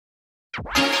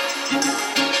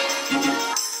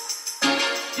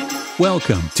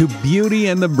Welcome to Beauty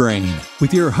and the Brain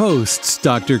with your hosts,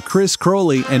 Dr. Chris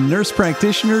Crowley and nurse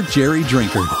practitioner Jerry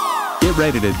Drinkard. Get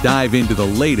ready to dive into the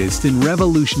latest in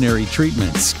revolutionary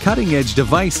treatments, cutting-edge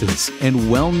devices, and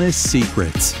wellness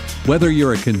secrets. Whether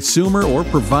you're a consumer or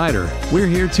provider, we're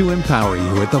here to empower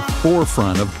you at the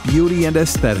forefront of beauty and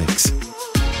aesthetics.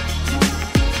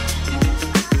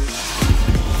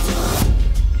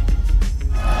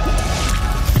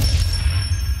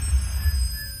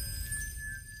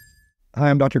 Hi,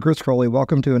 I'm Dr. Chris Crowley.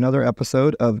 Welcome to another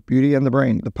episode of Beauty and the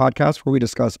Brain, the podcast where we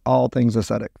discuss all things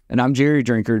aesthetic. And I'm Jerry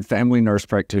Drinkard, family nurse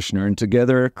practitioner, and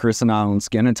together, Chris and I own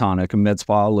Skin and Tonic, a med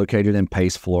spa located in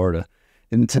Pace, Florida.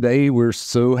 And today, we're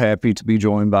so happy to be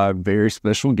joined by a very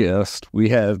special guest. We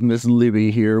have Miss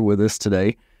Libby here with us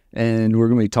today, and we're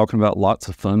going to be talking about lots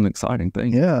of fun and exciting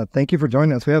things. Yeah, thank you for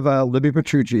joining us. We have Libby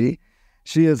Petrucci.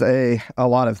 She is a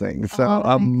lot of things. So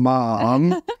a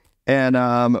mom. And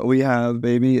we have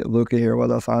baby Luca here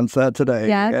with us on set today.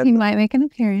 Yeah, he might make an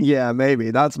appearance. Yeah,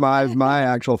 maybe. That's my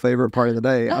actual favorite part of the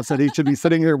day. I said he should be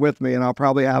sitting here with me, and I'll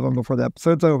probably have him before the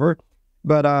episode's over.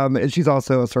 But she's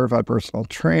also a certified personal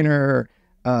trainer,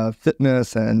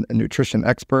 fitness and nutrition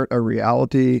expert, a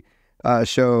reality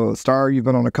show star. You've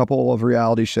been on a couple of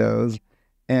reality shows,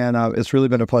 and it's really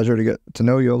been a pleasure to get to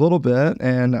know you a little bit,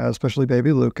 and especially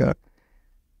baby Luca.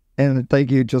 And thank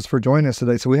you just for joining us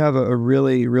today. So we have a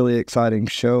really, really exciting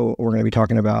show. We're going to be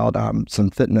talking about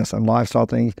some fitness and lifestyle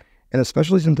things, and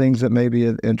especially some things that may be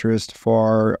of interest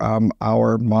for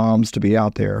our moms to be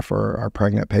out there for our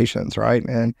pregnant patients, right?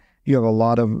 And you have a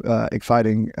lot of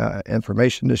exciting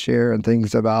information to share and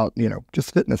things about,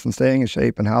 just fitness and staying in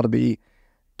shape and how to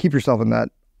keep yourself in that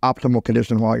optimal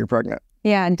condition while you're pregnant.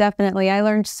 Yeah, definitely. I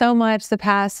learned so much the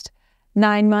past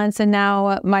 9 months, and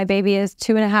now my baby is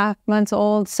 2.5 months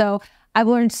old. So I've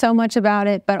learned so much about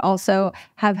it, but also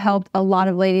have helped a lot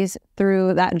of ladies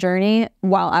through that journey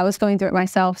while I was going through it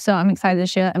myself. So I'm excited to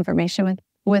share that information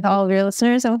with all of your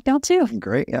listeners and with y'all too.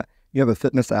 Great. Yeah. You have a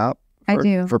fitness app. I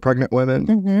do. For pregnant women.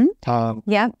 Mm-hmm.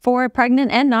 Yeah, for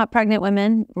pregnant and not pregnant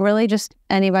women, really just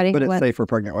anybody. But it's safe for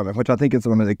pregnant women, which I think is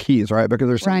one of the keys, right? Because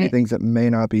there's so many things that may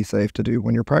not be safe to do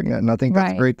when you're pregnant. And I think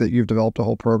that's great that you've developed a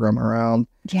whole program around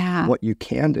what you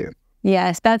can do.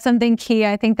 Yes, that's something key.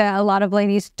 I think that a lot of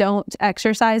ladies don't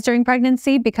exercise during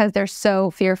pregnancy because they're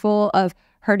so fearful of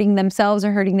hurting themselves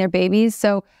or hurting their babies.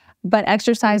 But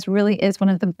exercise really is one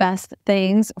of the best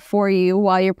things for you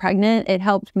while you're pregnant. It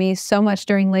helped me so much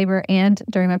during labor and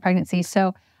during my pregnancy.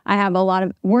 So I have a lot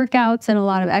of workouts and a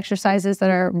lot of exercises that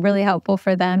are really helpful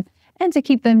for them and to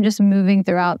keep them just moving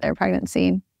throughout their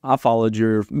pregnancy. I followed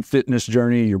your fitness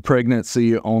journey, your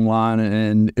pregnancy online,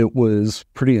 and it was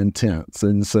pretty intense.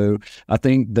 And so I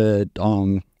think that,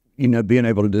 being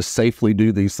able to just safely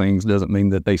do these things doesn't mean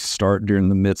that they start during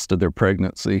the midst of their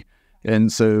pregnancy.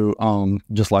 And so,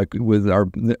 just like with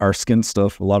our skin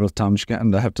stuff, a lot of times you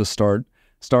kind of have to start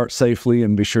safely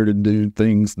and be sure to do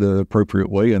things the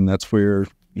appropriate way, and that's where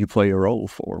you play a role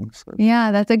for them. So. Yeah,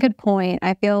 that's a good point.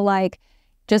 I feel like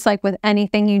just like with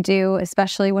anything you do,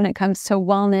 especially when it comes to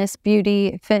wellness,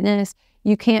 beauty, fitness,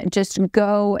 you can't just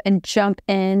go and jump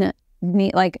in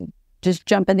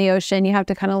the ocean. You have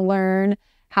to kind of learn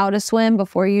how to swim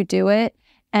before you do it,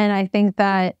 and I think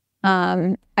that.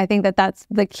 That's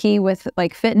the key with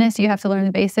like fitness. You have to learn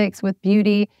the basics. With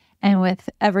beauty and with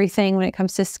everything when it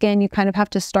comes to skin, you kind of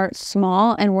have to start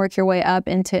small and work your way up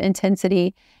into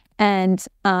intensity. And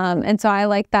so I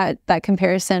like that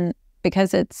comparison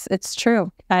because it's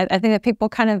true. I think that people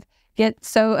kind of get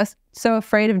so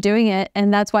afraid of doing it,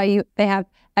 and that's why they have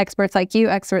experts like you,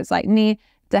 experts like me,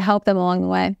 to help them along the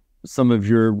way. Some of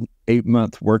your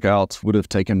 8-month workouts would have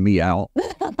taken me out.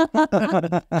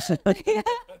 Yeah.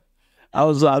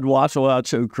 I'd watch a lot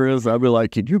show Chris. I'd be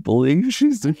like, "Can you believe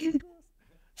she's doing this?"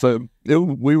 So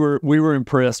we were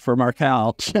impressed from our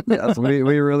couch. Yes, we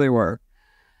really were.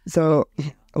 So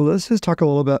let's just talk a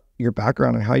little bit your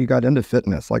background and how you got into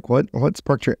fitness. Like what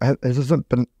sparked has this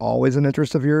been always an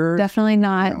interest of yours? Definitely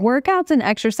not. No. Workouts and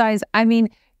exercise. I mean,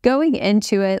 going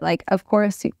into it, like, of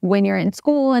course, when you're in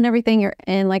school and everything, you're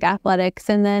in like athletics,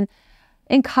 and then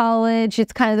in college,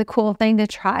 it's kind of the cool thing to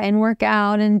try and work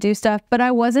out and do stuff, but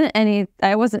I wasn't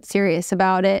serious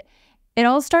about it. It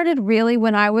all started really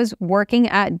when I was working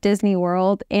at Disney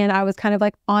World, and I was kind of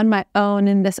like on my own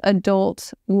in this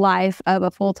adult life of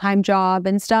a full-time job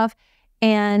and stuff.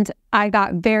 And I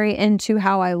got very into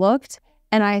how I looked,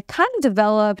 and I kind of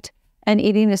developed an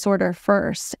eating disorder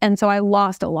first. And so I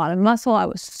lost a lot of muscle. I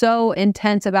was so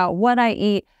intense about what I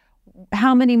eat,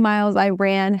 how many miles I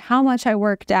ran, how much I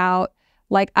worked out.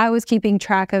 Like, I was keeping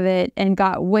track of it and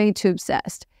got way too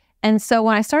obsessed. And so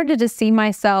when I started to see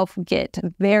myself get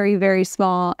very, very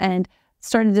small and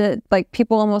started to, like,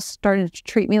 people almost started to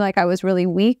treat me like I was really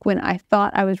weak when I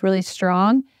thought I was really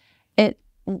strong, it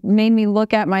made me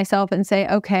look at myself and say,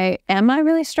 okay, am I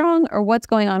really strong, or what's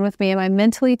going on with me? Am I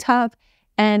mentally tough?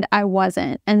 And I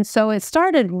wasn't. And so it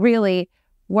started really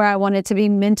where I wanted to be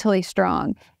mentally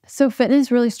strong. So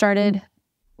fitness really started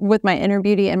with my inner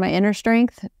beauty and my inner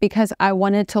strength, because I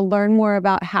wanted to learn more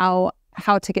about how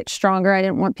to get stronger. I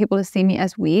didn't want people to see me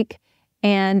as weak.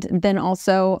 And then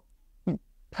also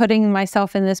putting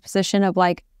myself in this position of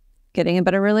like getting a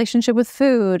better relationship with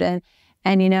food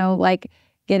and you know, like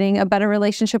getting a better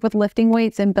relationship with lifting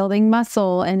weights and building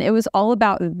muscle. And it was all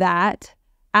about that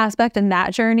aspect and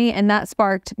that journey. And that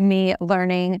sparked me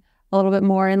learning a little bit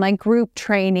more in like group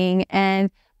training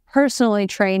and personally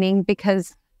training,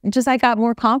 because just I got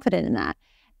more confident in that.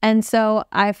 And so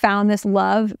I found this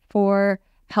love for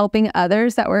helping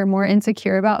others that were more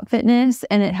insecure about fitness,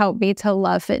 and it helped me to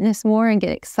love fitness more and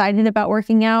get excited about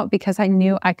working out, because I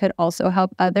knew I could also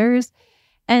help others.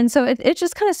 And so it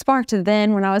just kind of sparked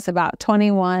then when I was about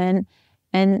 21,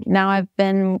 and now I've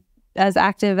been as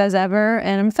active as ever,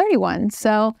 and I'm 31.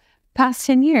 So past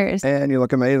 10 years. And you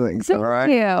look amazing. So,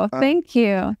 Thank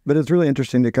you. But it's really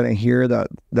interesting to kind of hear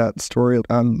that story.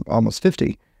 I'm almost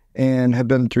 50 and have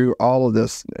been through all of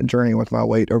this journey with my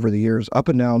weight over the years, up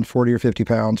and down 40 or 50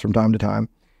 pounds from time to time.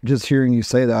 Just hearing you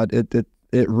say that,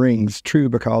 it rings true,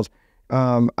 because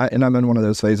I'm in one of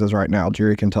those phases right now.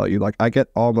 Jerry can tell you, like, I get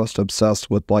almost obsessed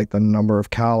with like the number of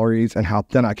calories and how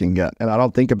thin I can get. And I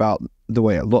don't think about the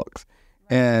way it looks.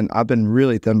 And I've been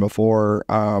really thin before,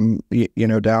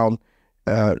 down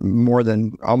more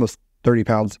than almost 30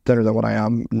 pounds thinner than what I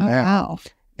am now. Wow.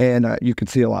 And you could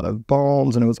see a lot of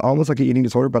bones, and it was almost like an eating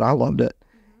disorder, but I loved it.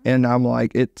 And I'm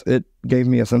like, it gave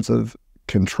me a sense of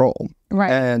control.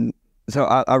 Right. And so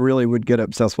I really would get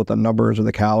obsessed with the numbers or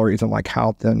the calories and like,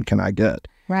 how thin can I get?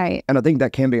 Right. And I think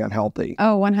that can be unhealthy.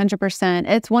 Oh, 100%.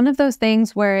 It's one of those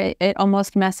things where it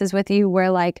almost messes with you,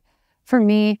 where like, for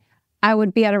me, I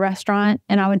would be at a restaurant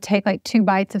and I would take like 2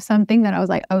 bites of something that I was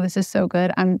like, oh, this is so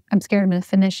good. I'm scared I'm going to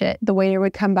finish it. The waiter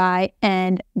would come by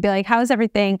and be like, how's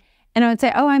everything? And I would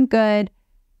say, oh, I'm good.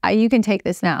 You can take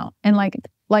this now. And like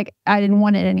I didn't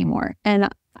want it anymore. And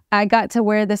I got to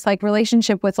where this like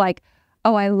relationship with like,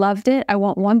 oh, I loved it. I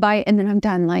want 1 bite and then I'm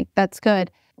done. Like, that's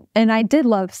good. And I did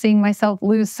love seeing myself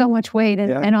lose so much weight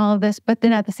and all of this. But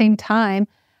then at the same time,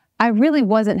 I really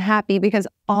wasn't happy, because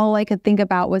all I could think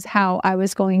about was how I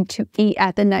was going to eat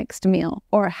at the next meal,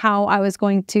 or how I was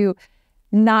going to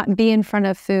not be in front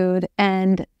of food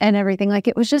and everything. Like,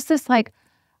 it was just this like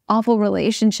awful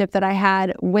relationship that I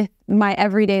had with my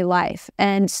everyday life.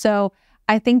 And so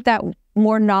I think that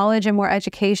more knowledge and more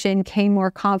education came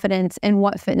more confidence in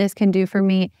what fitness can do for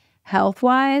me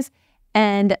health-wise,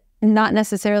 and not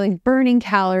necessarily burning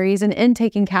calories and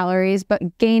intaking calories,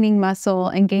 but gaining muscle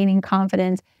and gaining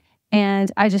confidence.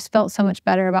 And I just felt so much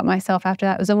better about myself after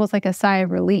that. It was almost like a sigh of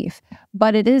relief.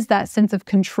 But it is that sense of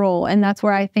control. And that's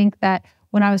where I think that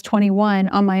when I was 21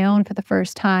 on my own for the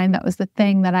first time, that was the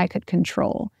thing that I could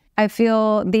control. I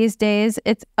feel these days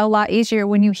it's a lot easier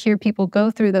when you hear people go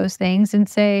through those things and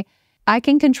say, I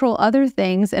can control other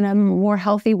things in a more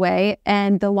healthy way.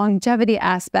 And the longevity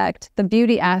aspect, the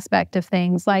beauty aspect of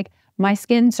things, like my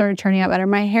skin started turning out better,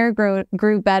 my hair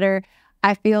grew better.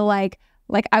 I feel like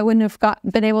I wouldn't have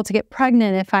been able to get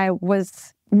pregnant if I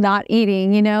was not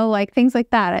eating, like things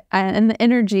like that. And the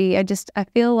energy, I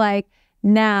feel like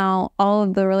now all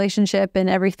of the relationship and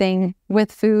everything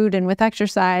with food and with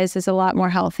exercise is a lot more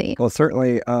healthy. Well,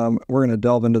 certainly we're going to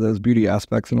delve into those beauty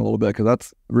aspects in a little bit, because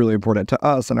that's really important to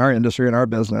us and our industry and our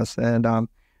business. And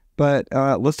but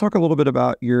let's talk a little bit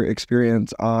about your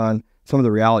experience on some of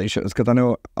the reality shows, because I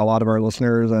know a lot of our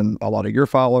listeners and a lot of your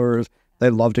followers, they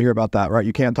love to hear about that, right?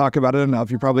 You can't talk about it enough.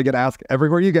 You probably get asked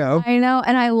everywhere you go. I know,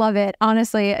 and I love it.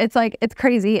 Honestly, it's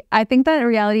crazy. I think that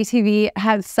reality TV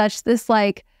has such this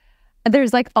like,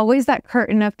 there's like always that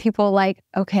curtain of people like,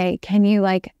 okay, can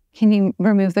you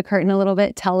remove the curtain a little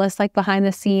bit? Tell us like behind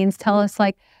the scenes. Tell us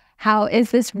like, how is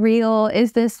this real?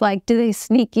 Is this like, do they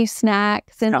sneak you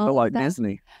snacks and kind all of like that?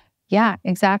 Disney. Yeah,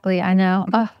 exactly. I know.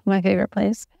 Oh, my favorite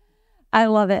place. I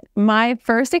love it. My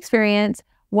first experience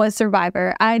was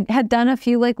Survivor. I had done a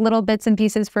few like little bits and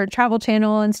pieces for Travel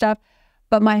Channel and stuff,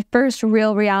 but my first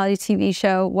real reality TV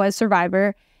show was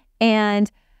Survivor.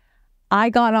 And I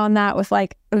got on that with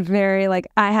like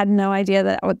I had no idea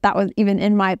that was even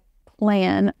in my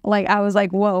plan. Like, I was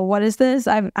like, whoa, what is this?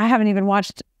 I haven't even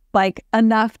watched like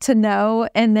enough to know.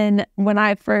 And then when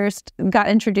I first got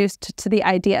introduced to the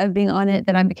idea of being on it,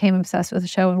 then I became obsessed with the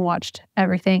show and watched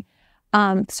everything.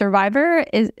 Survivor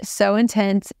is so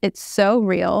intense. It's so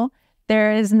real.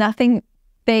 There is nothing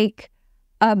fake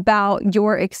about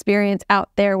your experience out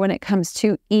there when it comes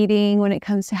to eating, when it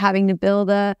comes to having to build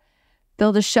a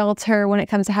shelter, when it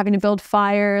comes to having to build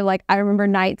fire. Like, I remember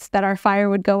nights that our fire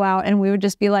would go out and we would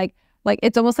just be like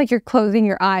it's almost like you're closing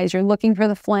your eyes. You're looking for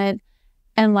the flint,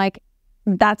 and like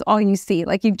that's all you see.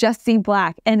 Like, you just see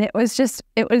black. And it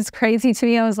was crazy to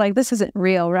me. I was like, this isn't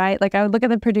real, right? Like, I would look at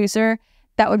the producer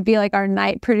that would be like our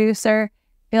night producer,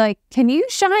 be like, can you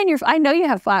shine I know you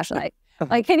have flashlight.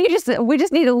 Like, we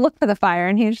just need to look for the fire.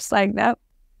 And he's just like, nope.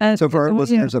 So for our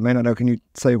listeners that may not know, can you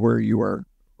say where you were?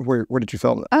 Where did you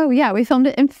film it? Oh, yeah. We filmed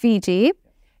it in Fiji.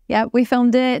 Yeah, we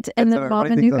filmed it in the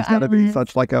Mamanuca That's got to be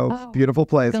such like a beautiful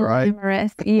place, right?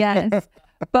 Glamorous. Yes.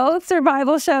 Both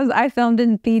survival shows I filmed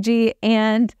in Fiji,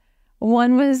 and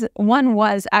one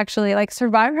was actually like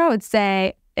Survivor. I would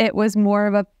say it was more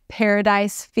of a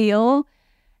paradise feel.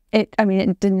 It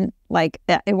didn't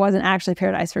it wasn't actually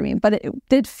paradise for me, but it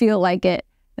did feel like it.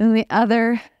 And the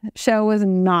other show was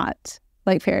not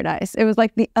like paradise. It was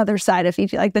like the other side of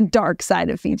Fiji, like the dark side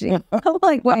of Fiji. I'm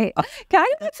like, wait, can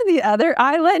I go to the other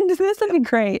island? This would be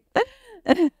great.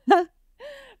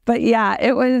 But yeah,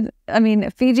 it was,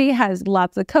 Fiji has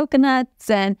lots of coconuts,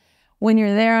 and when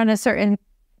you're there on a certain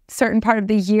part of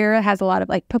the year, it has a lot of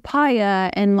like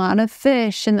papaya and a lot of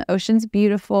fish, and the ocean's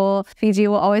beautiful. Fiji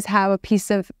will always have a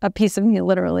piece of me,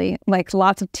 literally, like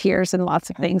lots of tears and lots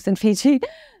of things in Fiji.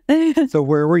 So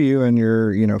where were you in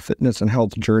your, fitness and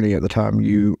health journey at the time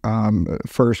you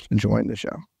first joined the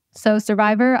show? So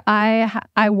Survivor,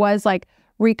 I was like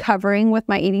recovering with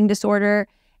my eating disorder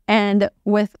and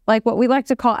with like what we like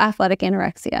to call athletic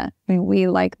anorexia. We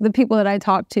like the people that I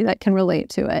talk to that can relate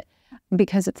to it,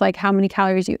 because it's like how many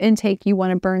calories you intake, you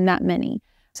want to burn that many.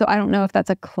 So I don't know if that's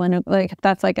a if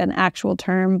that's like an actual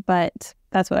term, but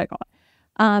that's what I call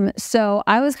it. So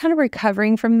I was kind of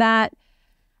recovering from that.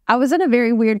 I was in a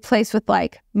very weird place with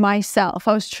like myself.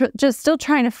 I was just still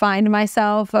trying to find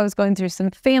myself. I was going through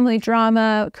some family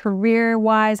drama,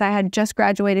 career-wise. I had just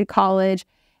graduated college.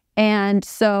 And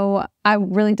so I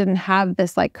really didn't have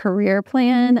this like career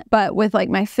plan. But with like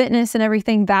my fitness and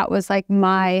everything, that was like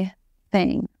my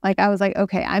thing. Like, I was like,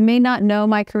 okay, I may not know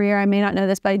my career. I may not know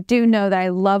this, but I do know that I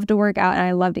love to work out and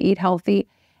I love to eat healthy.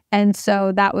 And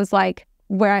so that was like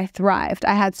where I thrived.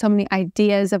 I had so many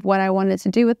ideas of what I wanted to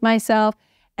do with myself.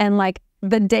 And like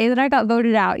the day that I got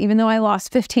voted out, even though I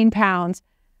lost 15 pounds,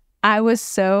 I was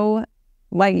so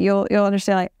like, you'll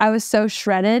understand, like I was so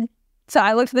shredded. So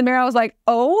I looked in the mirror, I was like,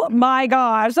 oh my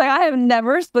gosh, like I have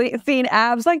never seen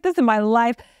abs like this in my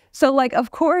life. So like,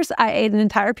 of course I ate an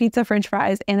entire pizza, French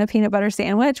fries, and a peanut butter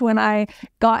sandwich when I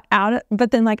got out.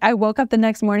 But then like I woke up the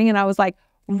next morning and I was like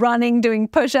running, doing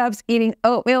push-ups, eating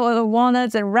oatmeal with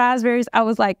walnuts and raspberries. I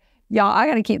was like, y'all, I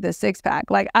got to keep this six pack.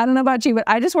 Like, I don't know about you, but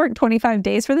I just worked 25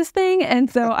 days for this thing.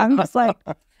 And so I'm just like,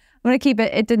 I'm going to keep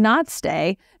it. It did not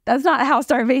stay. That's not how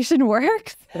starvation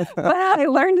works. But I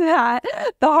learned that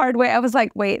the hard way. I was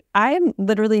like, wait, I am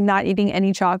literally not eating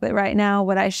any chocolate right now,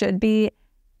 what I should be.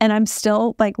 And I'm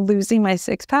still like losing my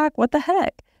six pack. What the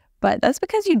heck? But that's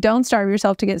because you don't starve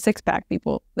yourself to get six pack,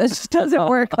 people. That just doesn't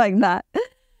work like that.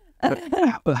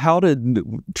 How did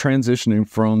transitioning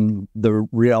from the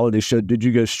reality show, did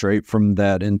you go straight from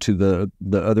that into the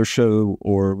other show,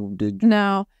 or did you?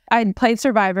 No, I played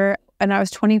Survivor and I was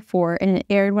 24 and it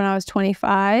aired when I was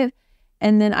 25.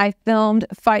 And then I filmed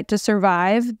Fight to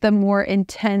Survive, the more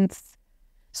intense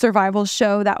survival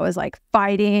show that was like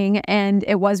fighting, and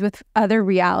it was with other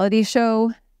reality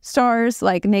show stars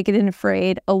like Naked and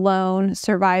Afraid, Alone,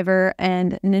 Survivor,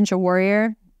 and Ninja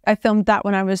Warrior. I filmed that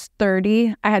when I was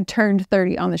 30. I had turned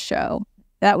 30 on the show.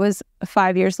 That was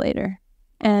 5 years later.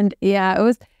 And yeah,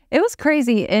 it was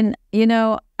crazy. And, you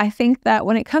know, I think that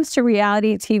when it comes to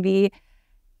reality TV,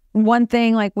 one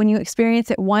thing, like when you experience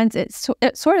it once, it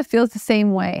sort of feels the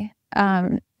same way.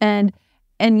 And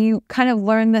you kind of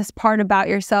learn this part about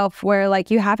yourself where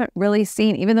like you haven't really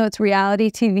seen, even though it's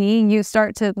reality TV, you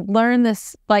start to learn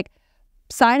this like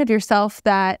side of yourself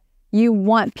that you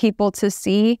want people to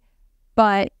see.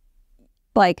 But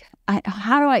like,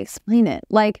 how do I explain it?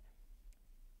 Like,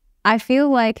 I feel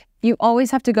like you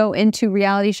always have to go into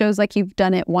reality shows like you've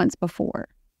done it once before,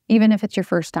 even if it's your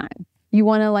first time. You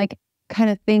want to like kind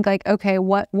of think like, okay,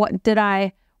 what do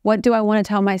I want to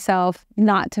tell myself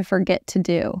not to forget to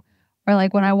do? Or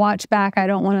like when I watch back, I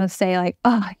don't want to say like,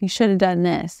 oh, you should have done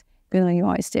this, even though you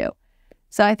always do.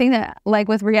 So I think that like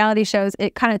with reality shows,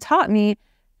 it kind of taught me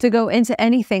to go into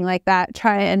anything like that,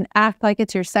 try and act like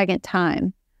it's your second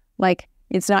time. Like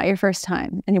it's not your first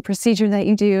time. Any procedure that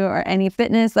you do or any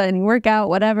fitness, any workout,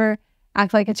 whatever,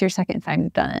 act like it's your second time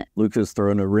you've done it. Lucas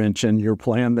throwing a wrench in your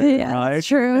plan there, Yeah, right? that's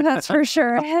true. That's for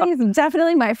sure. He's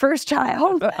definitely my first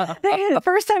child. The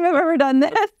first time I've ever done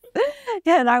this.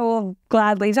 And I will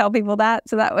gladly tell people that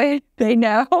so that way they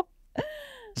know.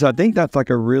 So I think that's like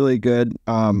a really good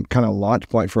kind of launch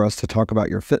point for us to talk about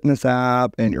your fitness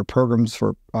app and your programs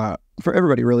for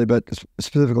everybody really, but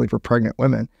specifically for pregnant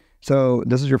women. So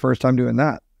this is your first time doing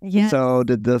that. Yeah. So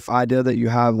did this idea that you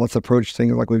have, let's approach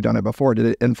things like we've done it before, did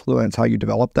it influence how you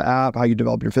develop the app, how you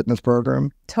develop your fitness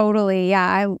program? Totally.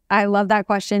 Yeah. I love that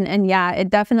question. And yeah, it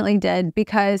definitely did,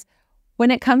 because when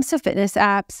it comes to fitness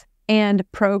apps and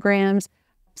programs,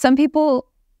 some people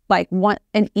like want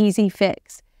an easy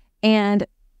fix. And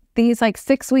these like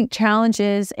 6-week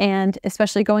challenges, and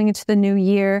especially going into the new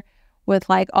year with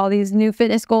like all these new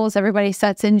fitness goals everybody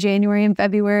sets in January and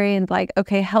February, and like,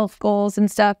 okay, health goals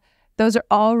and stuff. Those are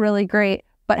all really great,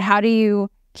 but how do you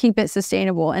keep it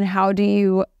sustainable? And how do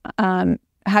you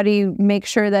make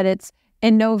sure that it's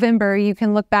in November, you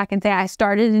can look back and say, I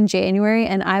started in January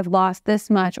and I've lost this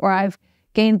much, or I've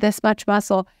gained this much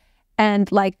muscle.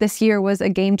 And like this year was a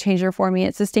game changer for me.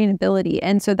 It's sustainability.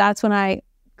 And so that's when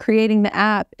creating the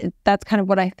app, that's kind of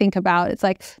what I think about. It's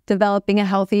like developing a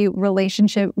healthy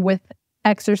relationship with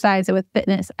exercise and with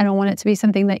fitness. I don't want it to be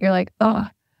something that you're like, oh,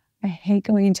 I hate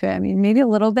going into it. I mean, maybe a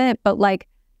little bit, but like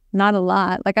not a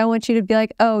lot. Like I want you to be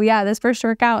like, oh yeah, this first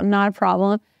workout, not a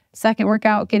problem. Second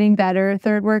workout, getting better.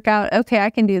 Third workout, okay,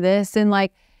 I can do this. And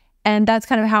that's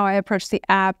kind of how I approach the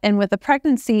app. And with the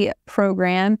pregnancy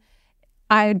program,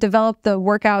 I developed the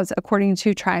workouts according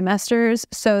to trimesters,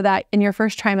 so that in your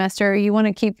first trimester, you want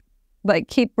to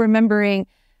keep remembering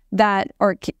that,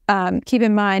 or keep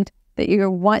in mind that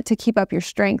you want to keep up your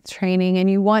strength training and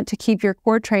you want to keep your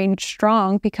core trained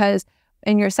strong, because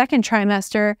in your second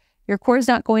trimester, your core is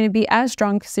not going to be as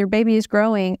strong because your baby is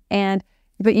growing,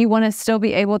 but you want to still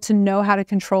be able to know how to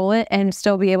control it and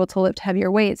still be able to lift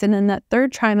heavier weights. And then that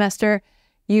third trimester,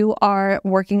 you are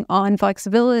working on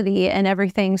flexibility and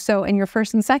everything. So in your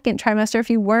first and second trimester, if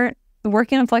you weren't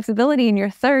working on flexibility, in your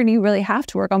third, you really have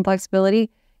to work on flexibility.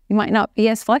 You might not be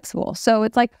as flexible. So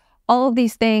it's like all of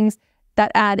these things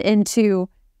that add into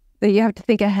that you have to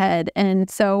think ahead. And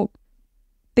so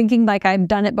thinking like I've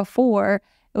done it before,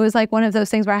 it was like one of those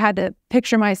things where I had to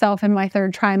picture myself in my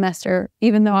third trimester,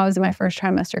 even though I was in my first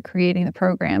trimester creating the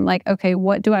program. Like, okay,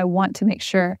 what do I want to make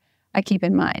sure I keep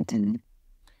in mind? Mm-hmm.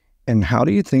 And how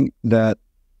do you think that,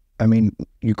 I mean,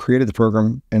 you created the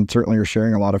program and certainly you're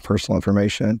sharing a lot of personal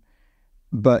information,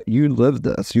 but you lived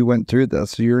this, you went through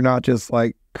this. So you're not just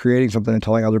like creating something and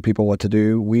telling other people what to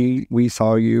do. We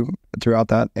saw you throughout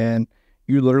that, and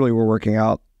you literally were working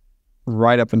out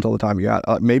right up until the time you had,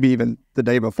 maybe even the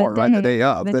day before, right? The day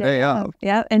of.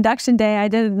 Yeah, induction day, I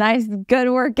did a nice, good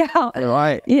workout.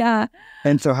 Right. Yeah.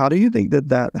 And so how do you think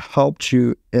that helped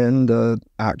you in the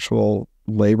actual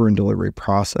labor and delivery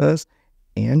process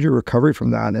and your recovery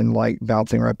from that, and like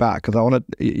bouncing right back? Because I want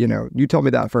to, you tell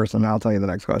me that first and I'll tell you the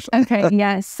next question. Okay.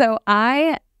 Yes. So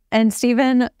and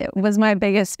Steven was my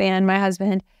biggest fan, my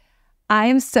husband. I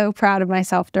am so proud of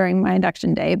myself during my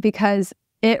induction day, because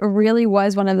it really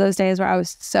was one of those days where I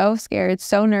was so scared,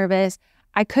 so nervous.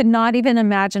 I could not even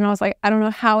imagine. I was like, I don't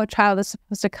know how a child is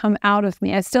supposed to come out of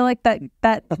me. I still like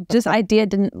that just idea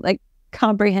didn't like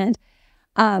comprehend.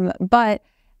 But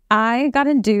I got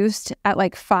induced at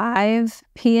like 5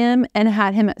 p.m. and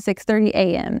had him at 6:30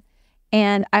 a.m.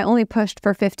 And I only pushed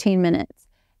for 15 minutes.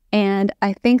 And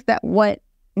I think that what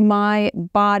my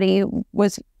body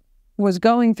was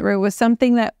going through was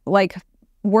something that like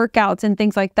workouts and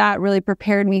things like that really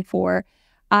prepared me for.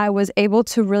 I was able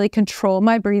to really control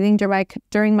my breathing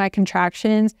during my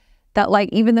contractions, that like,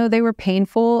 even though they were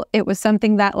painful, it was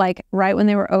something that like right when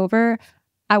they were over,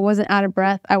 I wasn't out of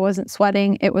breath. I wasn't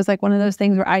sweating. It was like one of those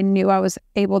things where I knew I was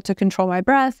able to control my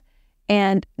breath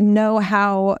and know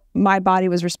how my body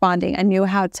was responding. I knew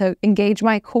how to engage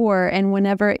my core. And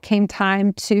whenever it came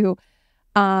time to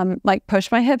like push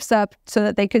my hips up so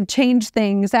that they could change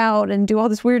things out and do all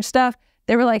this weird stuff,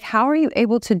 they were like, how are you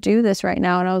able to do this right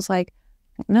now? And I was like,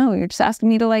 no, you're just asking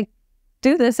me to like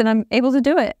do this and I'm able to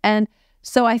do it. And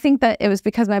so I think that it was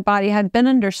because my body had been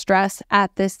under stress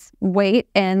at this weight,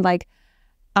 and like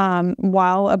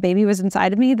while a baby was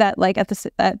inside of me, that like at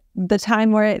the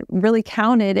time where it really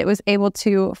counted, it was able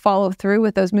to follow through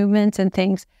with those movements and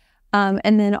things.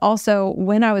 And then also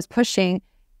when I was pushing,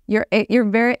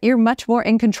 you're much more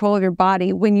in control of your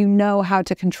body when you know how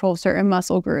to control certain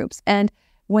muscle groups. And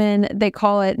when they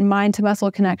call it mind to muscle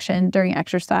connection during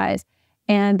exercise.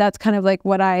 And that's kind of like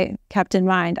what I kept in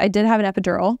mind. I did have an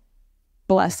epidural,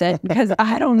 bless it, because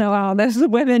I don't know how those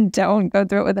women don't go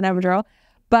through it with an epidural.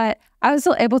 but I was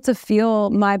still able to feel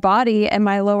my body and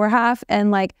my lower half. And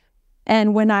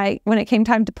when it came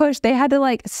time to push, they had to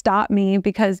like stop me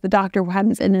because the doctor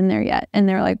hadn't been in there yet. And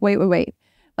they're like, wait.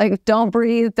 Like, don't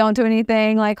breathe, don't do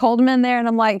anything, like hold him in there. And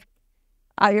I'm like,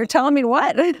 you're telling me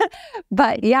what?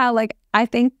 But yeah, like I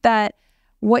think that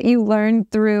what you learn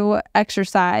through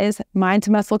exercise, mind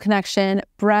to muscle connection,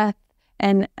 breath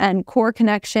and core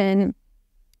connection,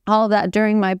 all of that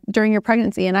during your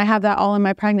pregnancy. And I have that all in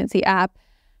my pregnancy app.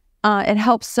 It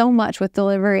helps so much with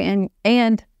delivery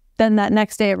and then that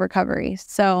next day of recovery.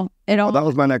 So it all. Well, that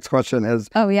was my next question is,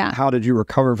 how did you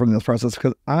recover from this process?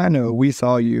 Because I know we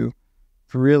saw you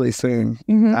really soon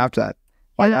after that.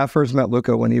 Like I first met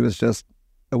Luca when he was just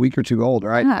a week or two old,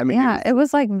 right? It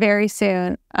was like very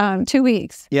soon, 2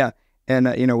 weeks. Yeah. And,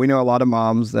 we know a lot of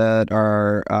moms that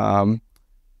are,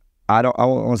 I won't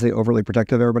want to say overly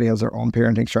protective. Everybody has their own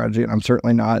parenting strategy. And I'm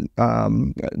certainly not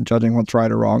judging what's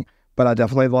right or wrong. But I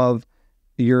definitely love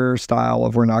your style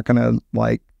of we're not going to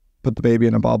like put the baby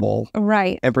in a bubble.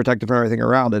 Right. And protect it from everything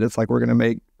around it. It's like we're going to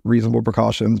make reasonable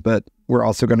precautions, but we're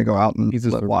also going to go out and he's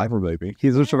a survivor baby.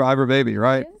 He's a survivor baby,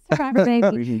 right? Survivor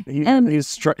baby.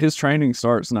 His training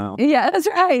starts now. Yeah, that's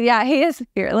right. Yeah, he is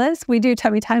fearless. We do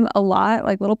tummy time a lot,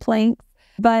 like little planks.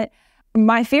 But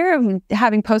my fear of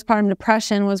having postpartum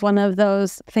depression was one of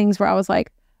those things where I was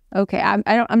like, okay,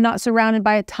 I'm not surrounded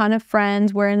by a ton of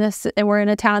friends. We're in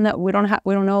a town that we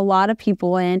don't know a lot of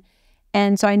people in.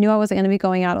 And so I knew I wasn't going to be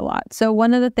going out a lot. So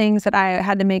one of the things that I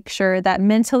had to make sure that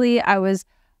mentally I was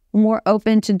more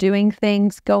open to doing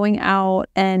things, going out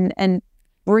and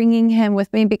bringing him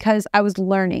with me because I was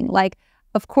learning. Like,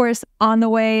 of course, on the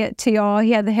way to y'all,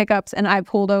 he had the hiccups and I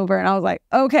pulled over and I was like,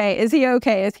 okay, is he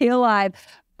okay? Is he alive?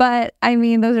 But I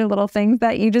mean, those are little things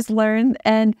that you just learn.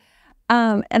 And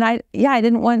I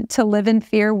didn't want to live in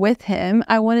fear with him.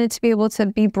 I wanted to be able to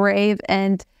be brave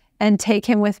and take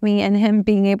him with me, and him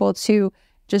being able to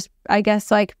just, I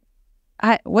guess, like,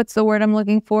 what's the word I'm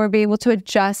looking for? Be able to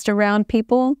adjust around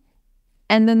people.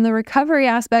 And then the recovery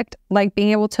aspect, like being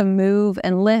able to move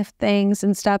and lift things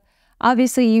and stuff.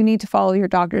 Obviously, you need to follow your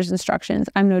doctor's instructions.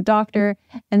 I'm no doctor,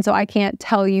 and so I can't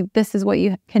tell you this is what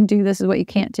you can do, this is what you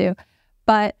can't do.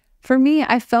 But for me,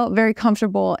 I felt very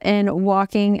comfortable in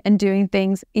walking and doing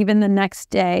things even the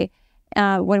next day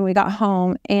when we got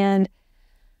home. And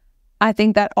I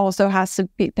think that also has to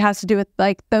do with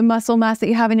like the muscle mass that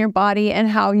you have in your body and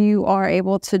how you are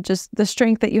able to just the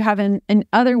strength that you have in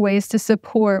other ways to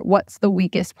support what's the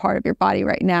weakest part of your body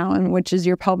right now, and which is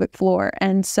your pelvic floor.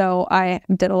 And so I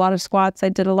did a lot of squats. I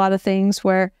did a lot of things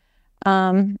where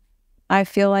I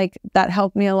feel like that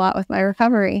helped me a lot with my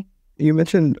recovery. You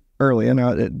mentioned earlier,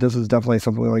 and this is definitely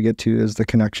something we want to get to, is the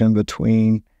connection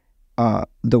between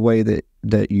the way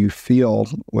that you feel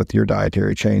with your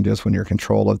dietary changes when you're in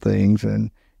control of things and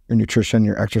your nutrition,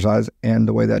 your exercise, and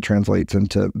the way that translates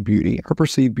into beauty or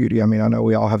perceived beauty. I mean, I know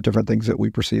we all have different things that we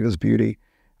perceive as beauty.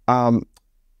 When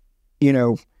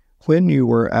you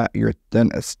were at your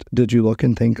thinnest, did you look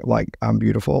and think like, I'm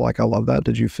beautiful, like I love that?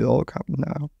 Did you feel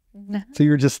no? So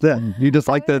you're just thin. You just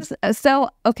like this. So,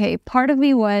 okay, part of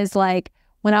me was like,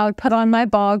 when I would put on my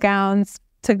ball gowns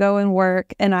to go and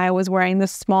work and I was wearing the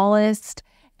smallest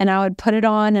and I would put it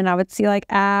on and I would see like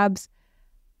abs,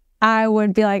 I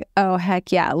would be like, oh,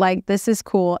 heck yeah, like this is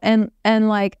cool. And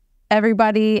like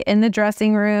everybody in the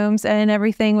dressing rooms and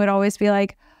everything would always be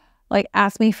like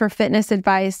ask me for fitness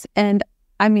advice. And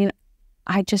I mean,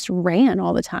 I just ran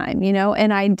all the time,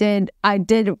 and I did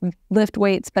lift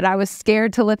weights, but I was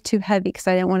scared to lift too heavy because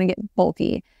I didn't want to get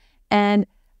bulky. And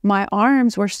my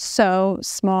arms were so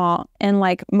small, and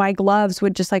like my gloves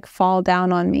would just like fall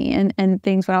down on me and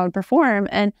things when I would perform.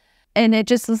 And it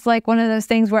just was like one of those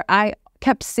things where I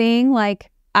kept seeing,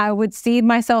 like, I would see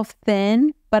myself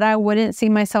thin, but I wouldn't see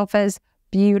myself as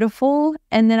beautiful.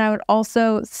 And then I would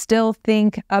also still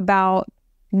think about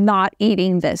not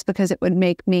eating this because it would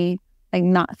make me like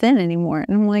not thin anymore.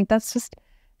 And I'm like, that's just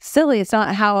silly. It's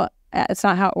not how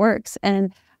it works.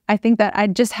 And I think that I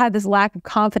just had this lack of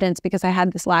confidence because I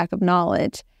had this lack of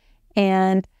knowledge.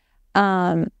 And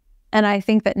I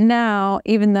think that now,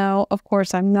 even though, of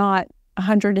course, I'm not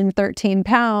 113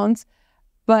 pounds,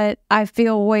 but I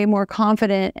feel way more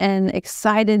confident and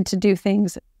excited to do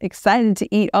things, excited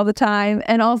to eat all the time.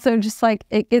 And also just like,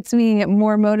 it gets me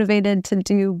more motivated to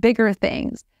do bigger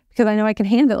things because I know I can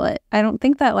handle it. I don't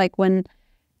think that like when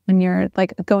you're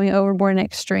like going overboard and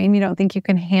extreme, you don't think you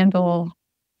can handle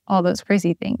all those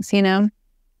crazy things,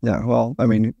 Yeah, well, I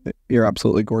mean, you're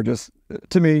absolutely gorgeous.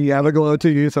 To me, you have a glow to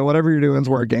you, so whatever you're doing is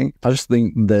working. I just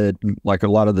think that like a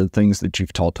lot of the things that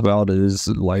you've talked about is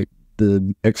like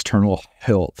the external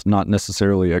health, not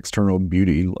necessarily external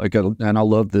beauty. Like, and I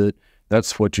love that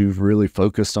that's what you've really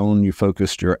focused on. You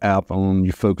focused your app on,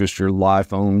 you focused your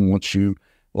life on once you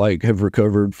like have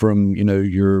recovered from,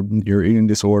 your eating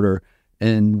disorder.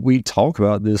 And we talk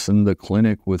about this in the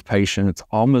clinic with patients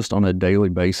almost on a daily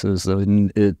basis.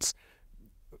 And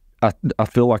I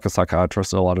feel like a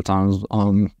psychiatrist a lot of times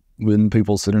when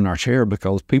people sit in our chair,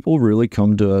 because people really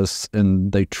come to us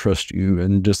and they trust you.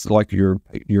 And just like your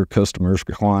customers,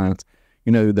 your clients,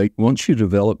 once you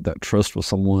develop that trust with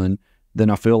someone, then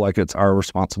I feel like it's our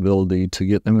responsibility to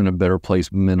get them in a better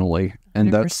place mentally.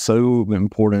 And that's so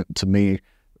important to me.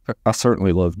 I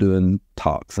certainly love doing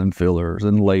tox and fillers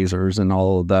and lasers and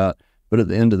all of that. But at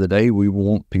the end of the day, we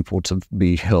want people to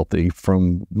be healthy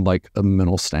from like a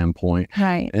mental standpoint.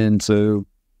 Right. And so,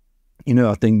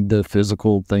 I think the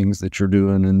physical things that you're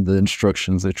doing and the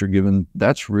instructions that you're given,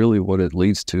 that's really what it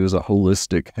leads to, is a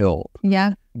holistic health.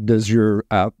 Yeah. Do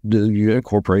you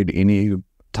incorporate any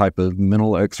type of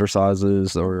mental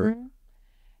exercises or?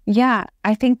 Yeah,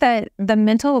 I think that the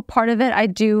mental part of it, I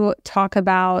do talk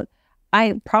about.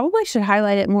 I probably should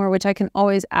highlight it more, which I can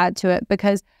always add to it,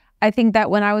 because I think that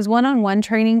when I was one-on-one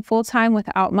training full-time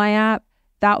without my app,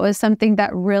 that was something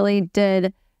that really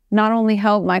did not only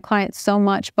help my clients so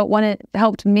much, but when it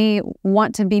helped me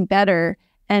want to be better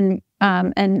and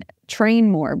train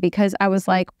more, because I was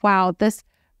like, wow, this,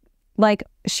 like,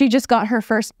 she just got her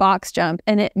first box jump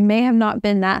and it may have not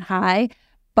been that high,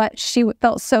 but she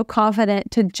felt so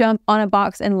confident to jump on a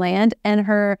box and land, and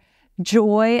her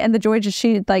joy and the joy that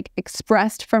she like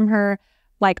expressed from her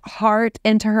like heart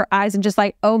into her eyes, and just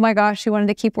like, oh my gosh, she wanted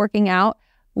to keep working out.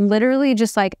 Literally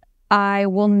just like, I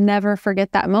will never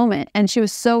forget that moment. And she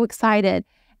was so excited.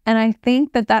 And I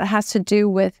think that has to do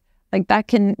with like, that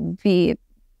can be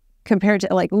compared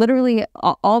to like literally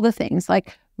all the things,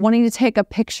 like wanting to take a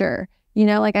picture,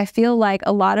 like I feel like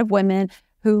a lot of women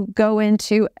who go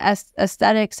into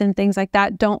aesthetics and things like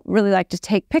that don't really like to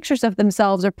take pictures of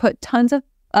themselves or put tons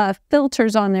of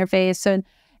filters on their face and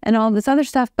all this other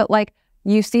stuff. But like,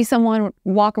 you see someone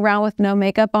walk around with no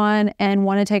makeup on and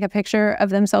want to take a picture of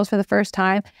themselves for the first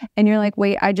time, and you're like,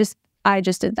 wait, I just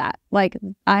did that. Like,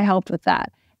 I helped with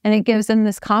that. And it gives them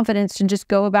this confidence to just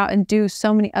go about and do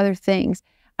so many other things.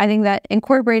 I think that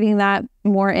incorporating that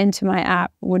more into my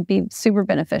app would be super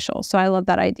beneficial. So I love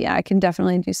that idea. I can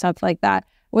definitely do stuff like that.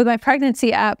 With my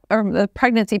pregnancy app, or the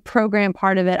pregnancy program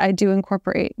part of it, I do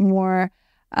incorporate more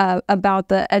about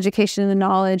the education and the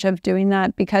knowledge of doing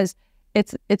that, because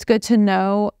it's good to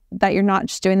know that you're not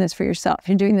just doing this for yourself.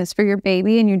 You're doing this for your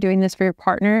baby, and you're doing this for your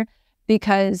partner,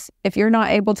 because if you're not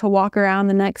able to walk around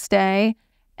the next day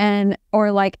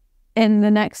or like in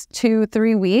the next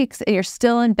 2-3 weeks, you're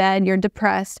still in bed, you're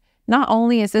depressed, not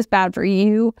only is this bad for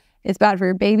you, it's bad for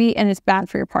your baby, and it's bad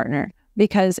for your partner,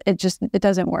 because it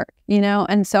doesn't work,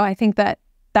 And so I think that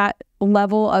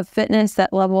level of fitness,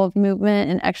 that level of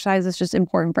movement and exercise is just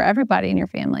important for everybody in your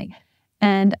family.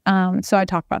 And so I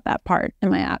talk about that part in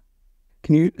my app.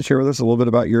 Can you share with us a little bit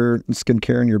about your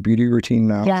skincare and your beauty routine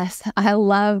now? Yes, I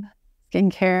love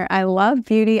skincare. I love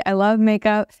beauty. I love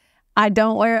makeup. I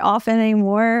don't wear it often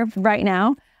anymore right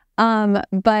now.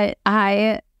 But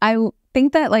I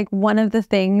think that like one of the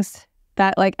things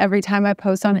that like every time I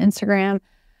post on Instagram,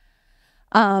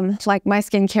 like my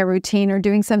skincare routine or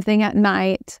doing something at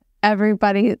night,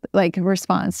 everybody like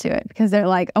responds to it, because they're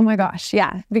like, oh my gosh,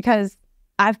 yeah, because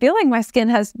I feel like my skin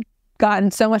has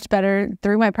gotten so much better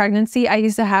through my pregnancy. I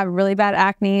used to have really bad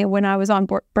acne when I was on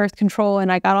birth control,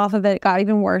 and I got off of it. It got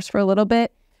even worse for a little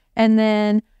bit. And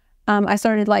then I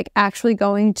started like actually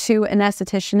going to an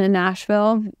esthetician in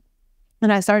Nashville,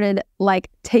 and I started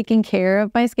like taking care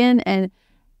of my skin and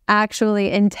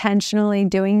actually intentionally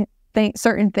doing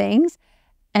certain things.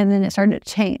 And then it started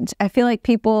to change. I feel like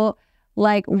people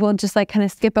like will just like kind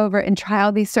of skip over it and try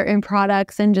all these certain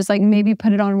products and just like maybe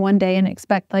put it on one day and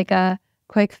expect like a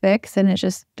quick fix, and it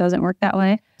just doesn't work that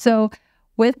way. So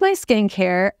with my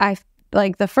skincare, I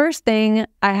like the first thing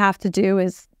I have to do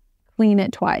is clean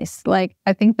it twice. Like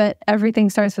I think that everything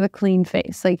starts with a clean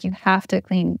face. Like you have to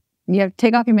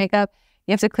take off your makeup.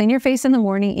 You have to clean your face in the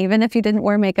morning, even if you didn't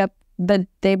wear makeup the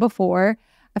day before.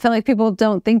 I feel like people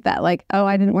don't think that like, oh,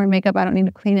 I didn't wear makeup, I don't need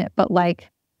to clean it. But like,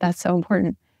 that's so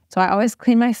important. So I always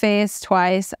clean my face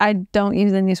twice. I don't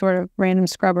use any sort of random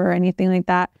scrubber or anything like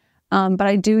that. But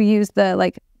I do use the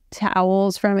like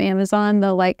towels from Amazon,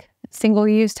 the like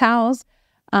single-use towels,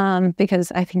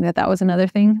 because I think that was another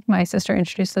thing. My sister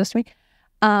introduced those to me.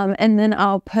 And then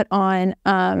I'll put on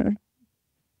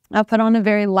a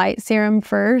very light serum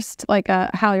first, like a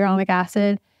hyaluronic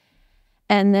acid.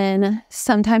 And then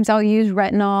sometimes I'll use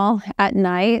retinol at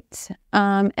night,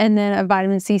 and then a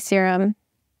vitamin C serum.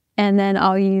 And then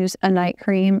I'll use a night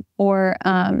cream or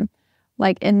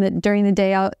like during the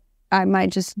day, I might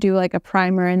just do like a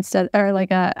primer instead, or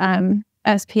like a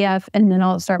SPF, and then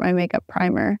I'll start my makeup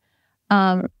primer.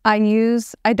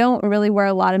 I don't really wear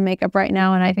a lot of makeup right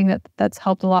now, and I think that's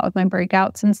helped a lot with my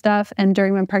breakouts and stuff. And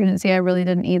during my pregnancy, I really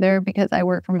didn't either because I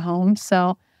work from home.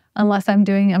 So unless I'm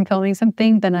filming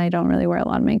something, then I don't really wear a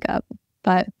lot of makeup.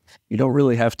 But you don't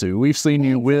really have to. We've seen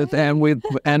you with and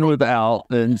without,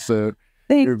 and so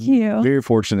thank you. Very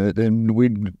fortunate, and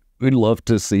we'd love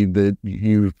to see that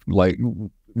you like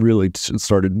really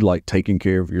started like taking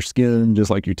care of your skin, just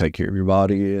like you take care of your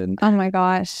body. And oh my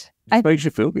gosh. It makes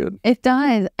you feel good. It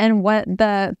does. And what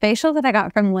the facial that I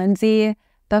got from Lindsay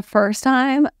the first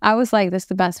time, I was like, this is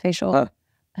the best facial I've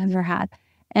ever had.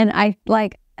 And I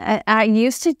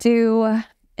used to do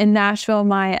in Nashville,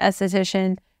 my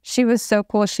esthetician, she was so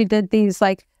cool. She did these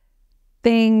like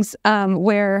things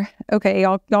where, okay,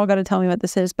 y'all got to tell me what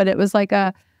this is, but it was like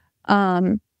a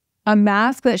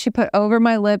mask that she put over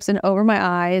my lips and over my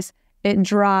eyes. It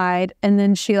dried, and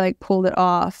then she like pulled it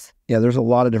off. Yeah, there's a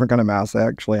lot of different kind of masks. They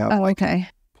actually have okay.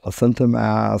 placenta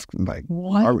masks. Like,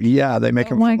 what? Yeah, they make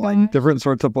them from like different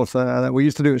sorts of placenta. We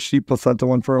used to do a sheep placenta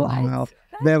one for a while.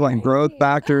 They have like growth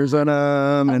factors in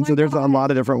them. And so there's a lot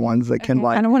of different ones that can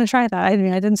like. I don't want to try that. I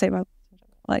mean, I didn't say about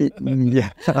like. Yeah.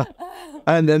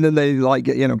 And then they like,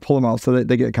 pull them off so that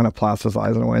they get kind of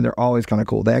plasticized in a way. They're always kind of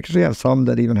cool. They actually have some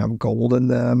that even have gold in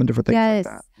them and different things like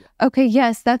that. Okay,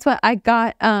 yes. That's what I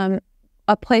got.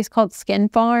 A place called Skin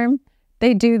Farm.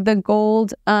 They do the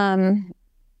gold, where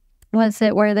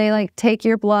they like take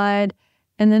your blood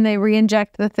and then they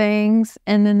re-inject the things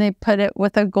and then they put it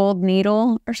with a gold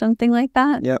needle or something like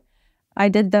that. Yep. I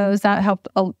did those. That helped.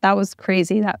 That was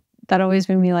crazy. That always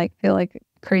made me like feel like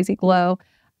crazy glow.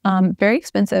 Very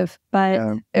expensive,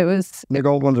 but it was. The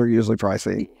gold ones are usually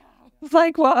pricey. It's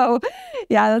like, whoa.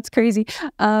 Yeah, that's crazy.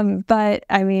 But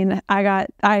I mean,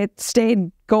 I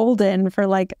stayed golden for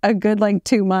like a good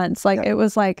 2 months. It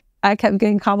was like, I kept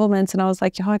getting compliments and I was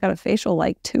like, I got a facial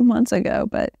like 2 months ago,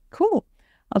 but cool.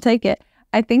 I'll take it.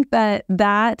 I think that,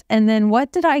 and then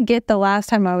what did I get the last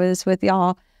time I was with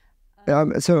y'all?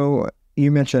 So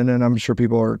you mentioned, and I'm sure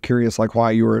people are curious, like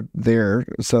why you were there.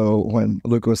 So when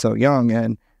Luca was so young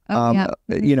and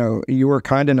you were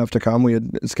kind enough to come. We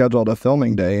had scheduled a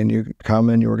filming day and you come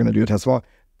and you were going to do a testimony.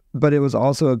 But it was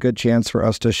also a good chance for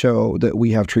us to show that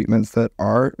we have treatments that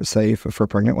are safe for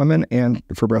pregnant women and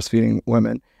for breastfeeding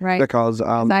women. Right. Because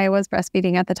I was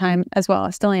breastfeeding at the time as well. I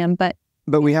still am, but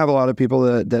we have a lot of people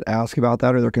that ask about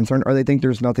that, or they're concerned, or they think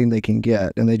there's nothing they can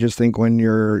get. And they just think when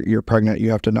you're pregnant,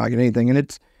 you have to not get anything. And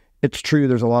it's true.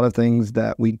 There's a lot of things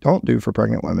that we don't do for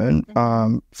pregnant women,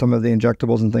 some of the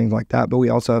injectables and things like that. But we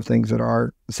also have things that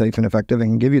are safe and effective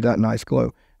and can give you that nice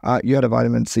glow. You had a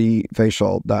vitamin C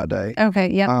facial that day.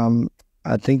 Okay, yeah.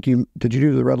 I think did you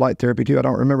do the red light therapy too? I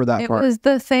don't remember that part. It was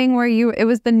the thing where it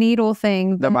was the needle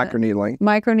thing. The microneedling.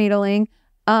 Microneedling.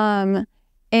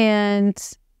 And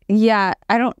yeah,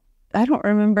 I don't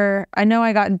remember. I know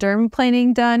I got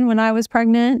dermaplaning done when I was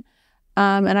pregnant.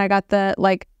 And I got the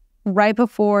right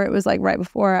before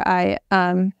I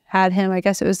had him. I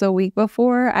guess it was the week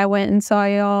before I went and saw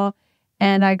y'all.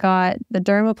 And I got the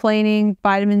dermaplaning,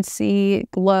 vitamin C,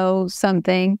 glow,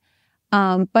 something.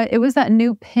 But it was that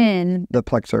new pin. The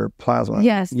Plexer Plasma.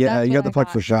 Yes. Yeah, you got the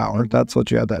Plexer shower. Mm-hmm. That's what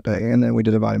you had that day. And then we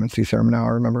did a vitamin C serum now, I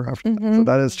remember after that. So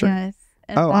that is true. Yes.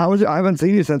 How was it? I haven't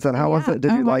seen you since then. How was it?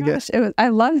 Did you like it? I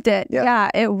loved it. Yeah,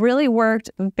 it really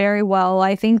worked very well.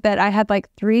 I think that I had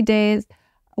 3 days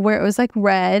where it was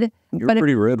red. You were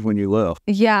pretty red when you left.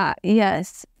 Yeah,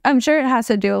 yes. I'm sure it has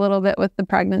to do a little bit with the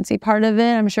pregnancy part of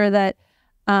it. I'm sure that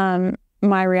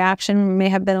my reaction may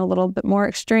have been a little bit more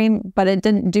extreme, but it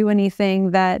didn't do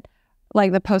anything that,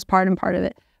 the postpartum part of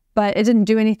it, but it didn't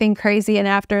do anything crazy. And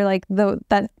after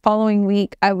that following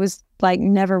week, I was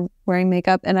never wearing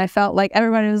makeup. And I felt like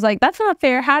everybody was like, that's not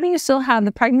fair. How do you still have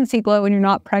the pregnancy glow when you're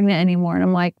not pregnant anymore? And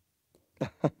I'm like,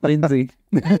 Lindsay.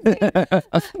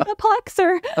 The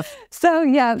Plexer. So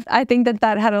yeah, I think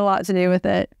that had a lot to do with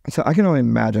it. So I can only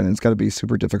imagine it's got to be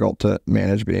super difficult to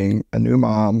manage being a new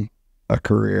mom, a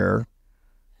career,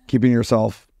 keeping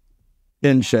yourself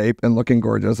in shape and looking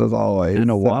gorgeous as always. And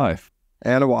a wife.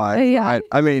 Yeah.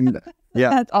 I mean, yeah.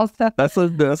 That's also.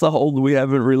 That's a whole, we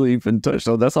haven't really even touched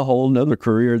on. That's a whole nother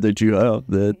career that you have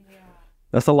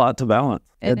that's a lot to balance.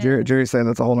 Yeah, Jerry's saying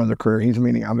that's a whole other career. He's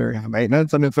meaning I'm very high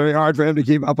maintenance and it's very hard for him to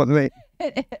keep up with me.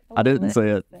 I didn't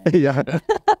say it. Yeah.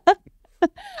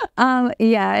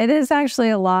 Yeah, it is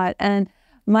actually a lot. And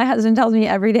my husband tells me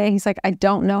every day, he's like, I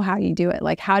don't know how you do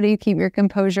it. How do you keep your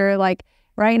composure?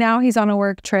 Right now he's on a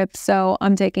work trip. So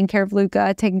I'm taking care of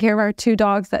Luca, taking care of our 2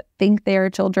 dogs that think they are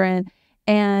children.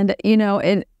 And,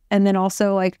 and then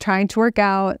also like trying to work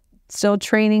out, still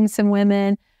training some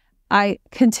women. I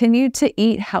continue to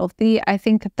eat healthy. I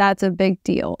think that's a big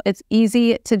deal. It's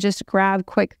easy to just grab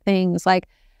quick things like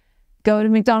go to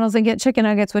McDonald's and get chicken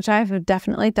nuggets, which I've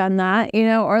definitely done that, you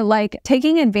know, or like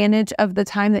taking advantage of the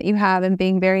time that you have and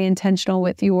being very intentional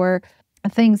with your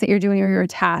things that you're doing or your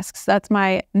tasks. That's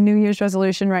my New Year's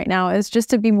resolution right now, is just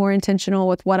to be more intentional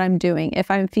with what I'm doing. If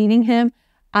I'm feeding him,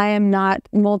 I am not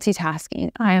multitasking.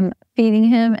 I am feeding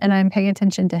him and I'm paying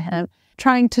attention to him,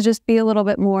 trying to just be a little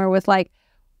bit more with like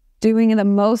doing the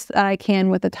most that I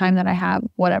can with the time that I have,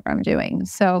 whatever I'm doing.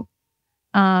 So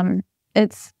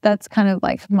that's kind of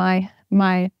like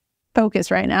my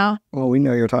focus right now. Well, we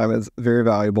know your time is very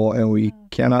valuable, and we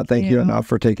cannot thank you enough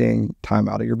for taking time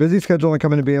out of your busy schedule and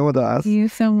coming to being with us. Thank you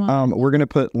so much. We're going to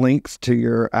put links to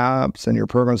your apps and your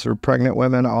programs for pregnant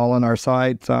women all on our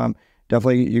site.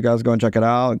 Definitely, you guys go and check it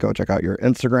out. Go check out your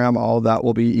Instagram. All of that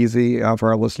will be easy for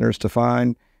our listeners to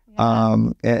find.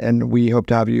 And we hope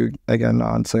to have you again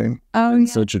on soon. Oh, yeah.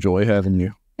 Such a joy having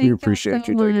you. We appreciate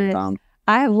you taking time.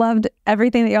 I have loved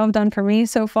everything that y'all have done for me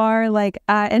so far. Like,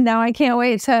 and now I can't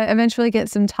wait to eventually get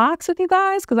some talks with you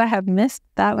guys because I have missed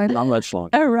that one. Not much longer.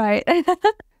 Oh, right.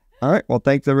 All right. Well,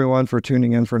 thanks everyone for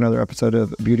tuning in for another episode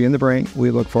of Beauty and the Brain.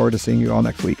 We look forward to seeing you all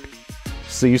next week.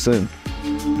 See you soon.